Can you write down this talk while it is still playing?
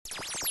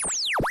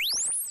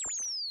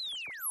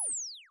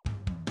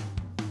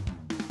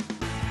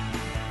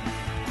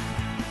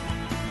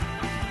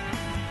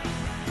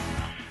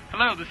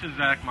Hello, this is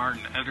Zach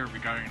Martin, editor of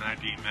Regarding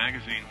ID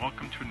magazine.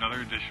 Welcome to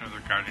another edition of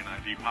the Regarding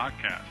ID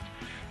podcast.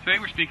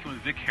 Today we're speaking with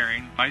Vic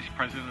Herring, Vice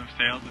President of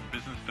Sales and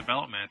Business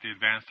Development at the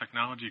Advanced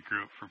Technology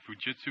Group for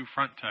Fujitsu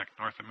Frontech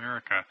North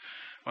America,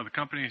 or the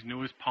company's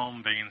newest palm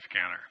vein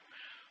scanner.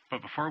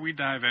 But before we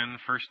dive in,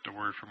 first a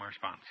word from our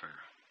sponsor.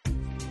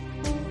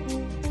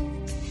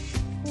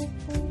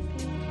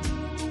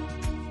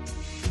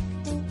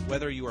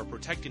 Whether you are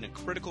protecting a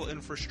critical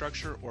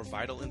infrastructure or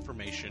vital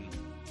information,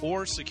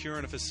 or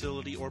securing a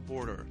facility or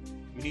border,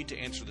 you need to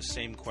answer the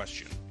same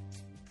question.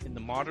 In the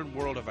modern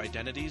world of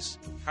identities,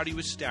 how do you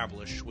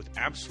establish with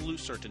absolute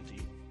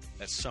certainty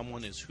that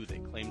someone is who they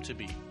claim to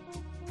be?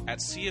 At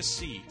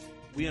CSC,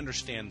 we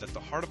understand that the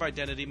heart of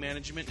identity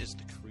management is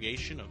the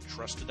creation of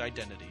trusted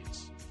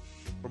identities.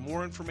 For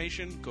more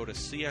information, go to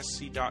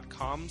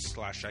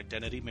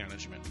csc.com/identity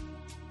management.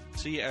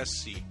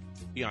 CSC,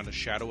 beyond a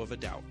shadow of a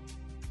doubt.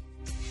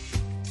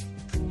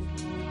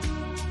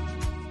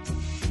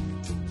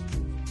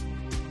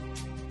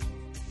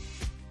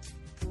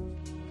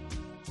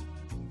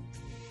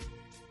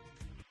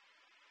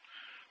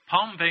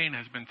 Palm vein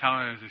has been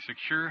touted as a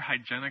secure,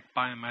 hygienic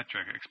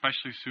biometric,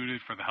 especially suited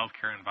for the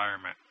healthcare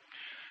environment.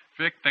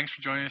 Vic, thanks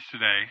for joining us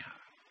today.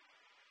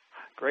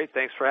 Great,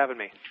 thanks for having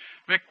me.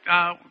 Vic,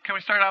 can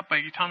we start out by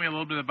you telling me a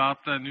little bit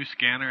about the new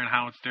scanner and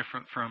how it's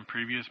different from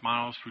previous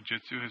models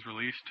Fujitsu has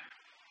released?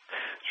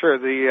 Sure.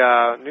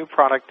 The new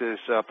product is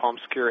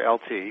PalmSecure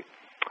LT,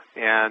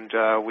 and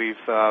we've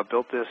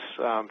built this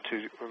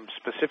to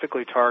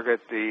specifically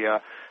target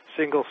the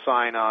single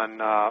sign-on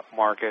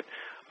market.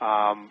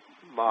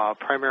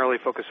 Primarily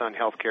focus on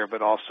healthcare,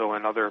 but also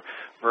in other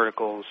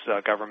verticals,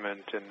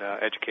 government and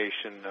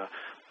education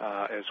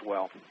as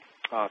well,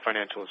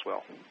 financial as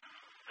well.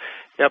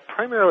 Yeah,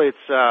 primarily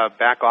it's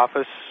back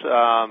office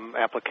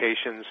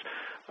applications,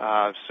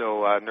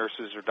 so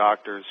nurses or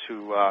doctors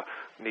who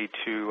need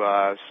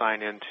to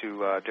sign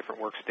into different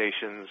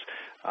workstations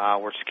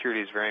where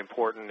security is very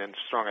important and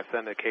strong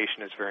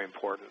authentication is very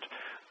important.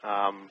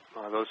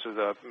 Those are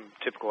the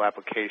typical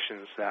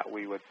applications that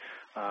we would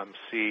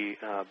see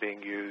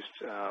being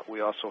used.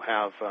 We also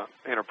have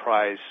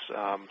enterprise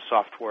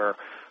software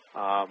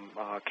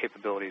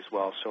capability as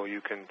well, so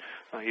you can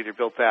either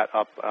build that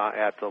up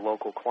at the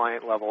local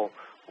client level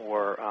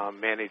or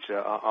manage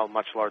a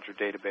much larger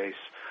database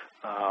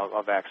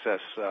of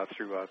access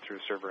through a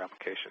server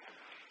application.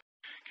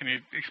 Can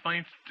you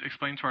explain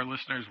to our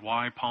listeners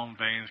why palm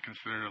vein is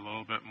considered a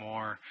little bit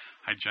more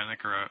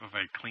hygienic or of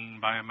a clean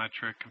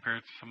biometric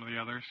compared to some of the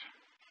others?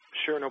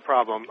 Sure, no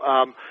problem.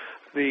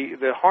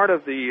 The heart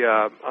of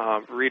the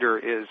reader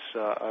is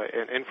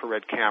an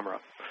infrared camera.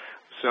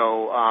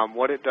 So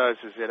what it does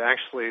is it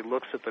actually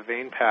looks at the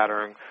vein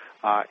pattern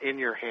in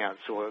your hand.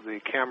 So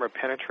the camera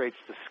penetrates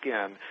the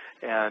skin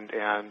and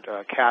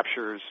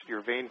captures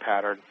your vein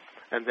pattern,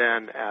 and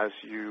then as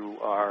you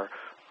are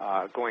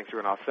going through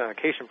an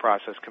authentication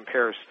process,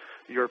 compares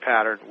your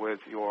pattern with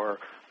your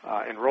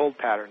enrolled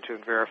pattern to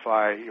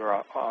verify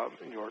you're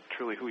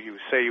truly who you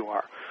say you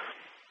are.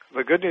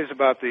 The good news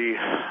about the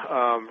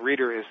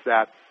reader is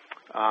that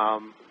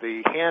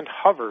the hand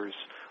hovers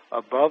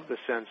above the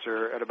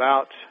sensor at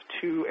about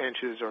 2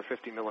 inches or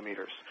 50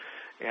 millimeters.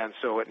 And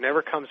so it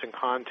never comes in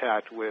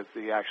contact with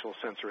the actual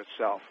sensor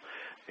itself.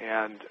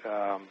 And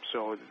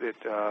so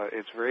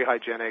it's very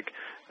hygienic.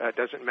 It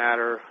doesn't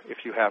matter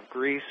if you have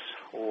grease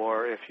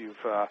or if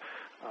you've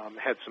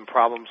had some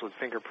problems with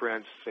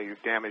fingerprints, say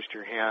you've damaged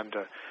your hand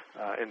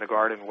in the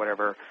garden,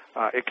 whatever.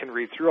 It can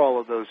read through all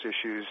of those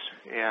issues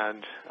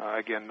and,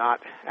 again,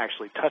 not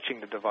actually touching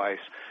the device.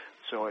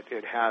 So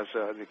it has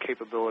the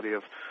capability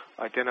of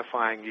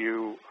identifying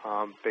you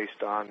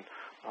based on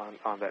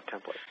that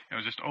template.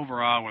 Just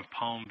overall with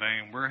palm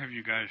vein, where have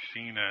you guys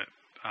seen it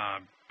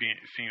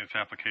seeing its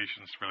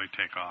applications really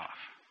take off?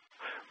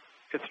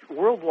 It's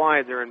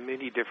worldwide. There are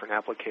many different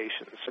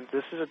applications. And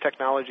this is a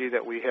technology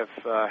that we have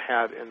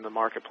had in the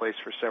marketplace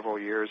for several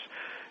years.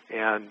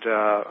 And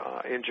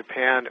in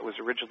Japan, it was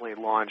originally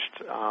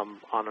launched on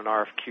an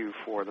RFQ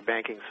for the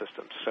banking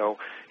system. So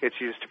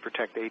it's used to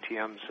protect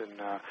ATMs in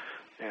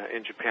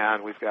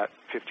Japan. We've got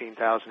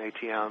 25,000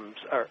 ATMs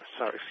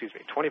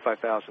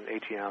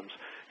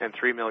and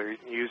 3 million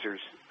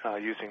users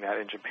using that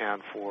in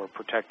Japan for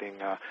protecting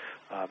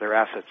their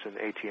assets in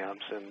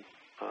ATMs. And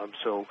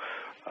so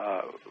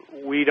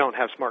we don't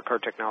have smart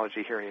card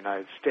technology here in the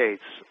United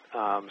States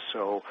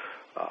for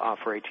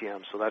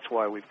ATMs. So that's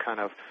why we've kind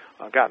of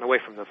gotten away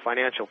from the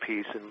financial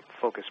piece and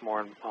focused more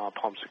on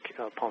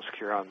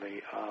PalmSecure on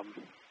the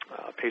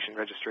patient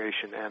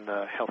registration and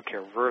the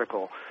healthcare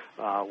vertical,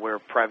 where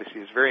privacy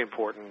is very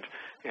important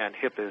and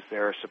HIPAA is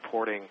there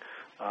supporting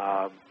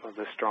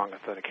the strong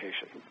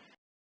authentication.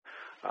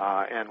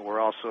 And we're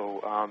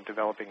also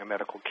developing a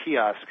medical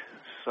kiosk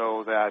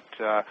so that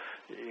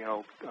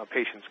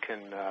patients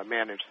can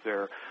manage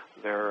their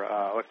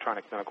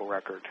electronic medical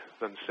record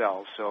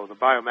themselves. So the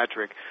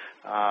biometric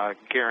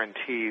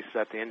guarantees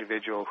that the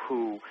individual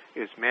who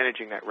is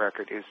managing that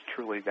record is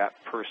truly that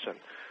person.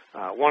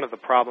 One of the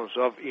problems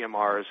of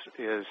EMRs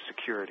is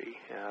security,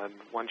 and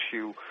once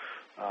you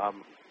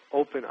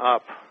open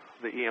up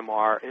the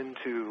EMR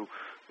into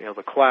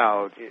the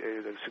cloud,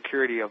 the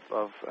security of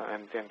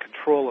and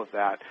control of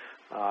that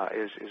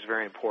is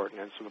very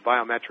important. And so the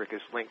biometric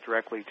is linked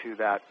directly to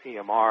that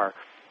EMR,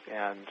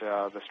 and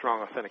the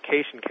strong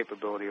authentication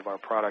capability of our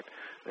product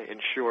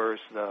ensures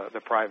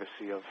the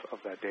privacy of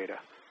that data.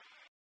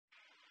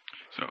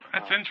 So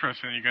that's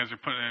interesting. You guys are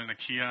putting it in a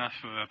kiosk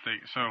so that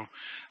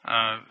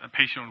a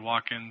patient would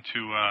walk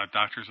into a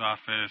doctor's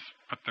office,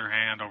 put their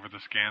hand over the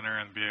scanner,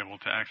 and be able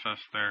to access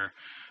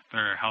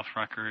their health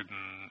record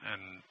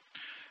and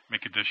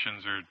make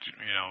additions or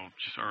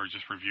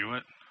just review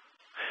it.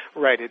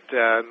 Right.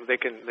 They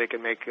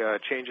can make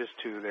changes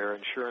to their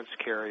insurance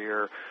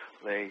carrier.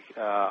 They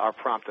are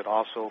prompted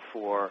also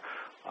for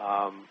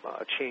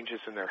changes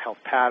in their health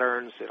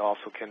patterns. It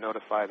also can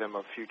notify them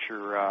of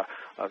future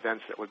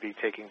events that would be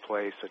taking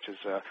place, such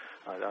as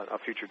a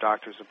future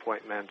doctor's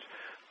appointment.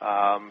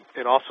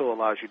 It also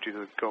allows you to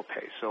do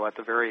GoPay. So at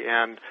the very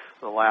end,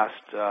 the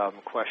last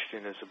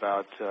question is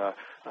about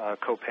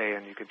copay,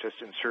 and you could just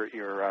insert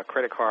your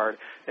credit card,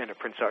 and it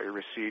prints out your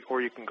receipt,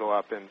 or you can go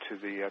up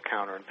into the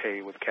counter and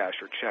pay with cash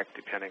or check,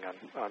 depending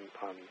on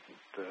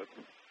the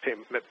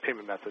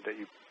payment method that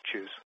you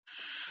choose.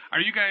 Are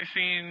you guys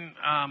seeing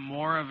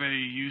more of a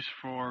use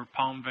for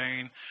Palm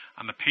Vein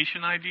on the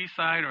patient ID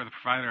side or the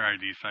provider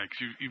ID side?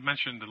 Because you've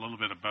mentioned a little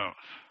bit of both.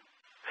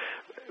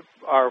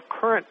 Our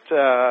current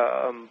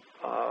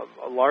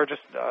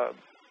largest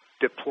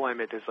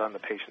deployment is on the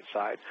patient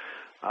side.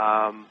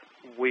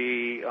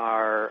 We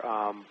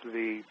are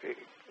the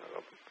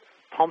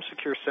Palm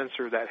Secure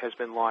sensor that has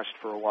been launched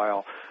for a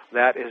while.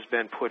 That has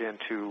been put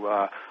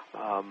into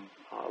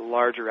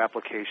larger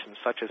applications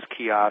such as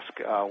kiosk.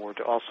 We're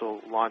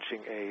also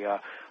launching a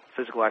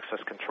physical access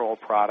control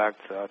product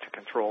to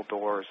control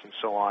doors and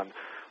so on,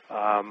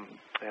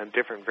 and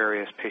different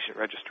various patient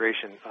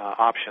registration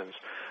options.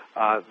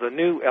 The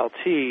new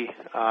LT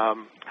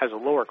has a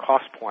lower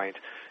cost point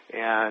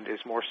and is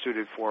more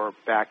suited for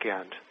back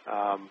end.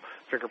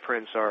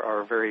 Fingerprints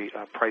are a very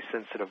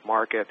price-sensitive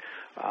market.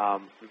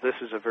 This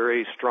is a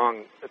very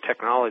strong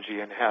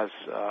technology and has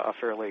a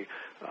fairly,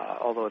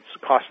 although it's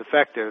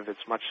cost-effective,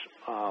 it's much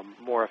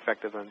more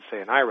effective than, say,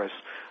 an iris.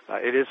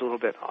 It is a little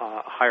bit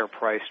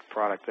higher-priced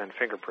product than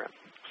fingerprint.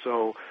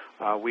 So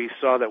we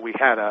saw that we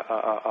had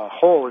a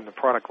hole in the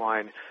product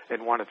line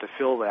and wanted to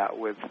fill that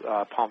with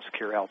Palm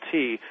Secure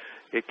LT.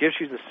 It gives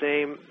you the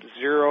same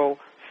zero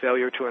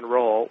failure to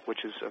enroll,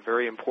 which is a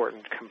very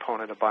important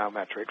component of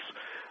biometrics.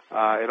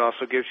 It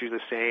also gives you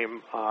the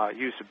same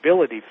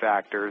usability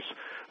factors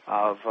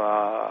of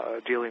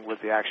dealing with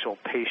the actual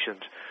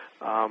patient.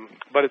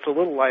 But it's a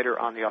little lighter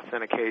on the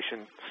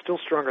authentication, still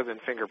stronger than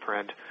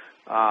fingerprint,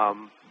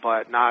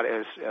 but not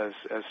as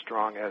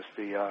strong as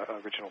the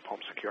original Palm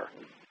Secure.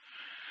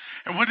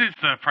 And what is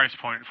the price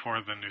point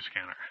for the new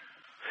scanner?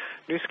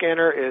 New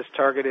scanner is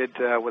targeted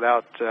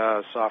without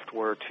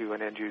software to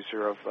an end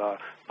user of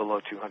below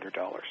 $200.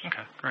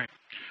 Okay, great.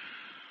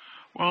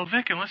 Well,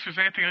 Vic, unless there's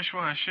anything else you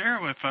want to share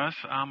with us,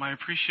 I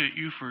appreciate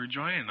you for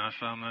joining us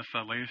on this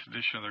latest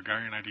edition of the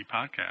Guardian ID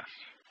podcast.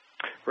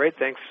 Great.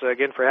 Thanks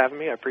again for having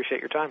me. I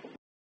appreciate your time.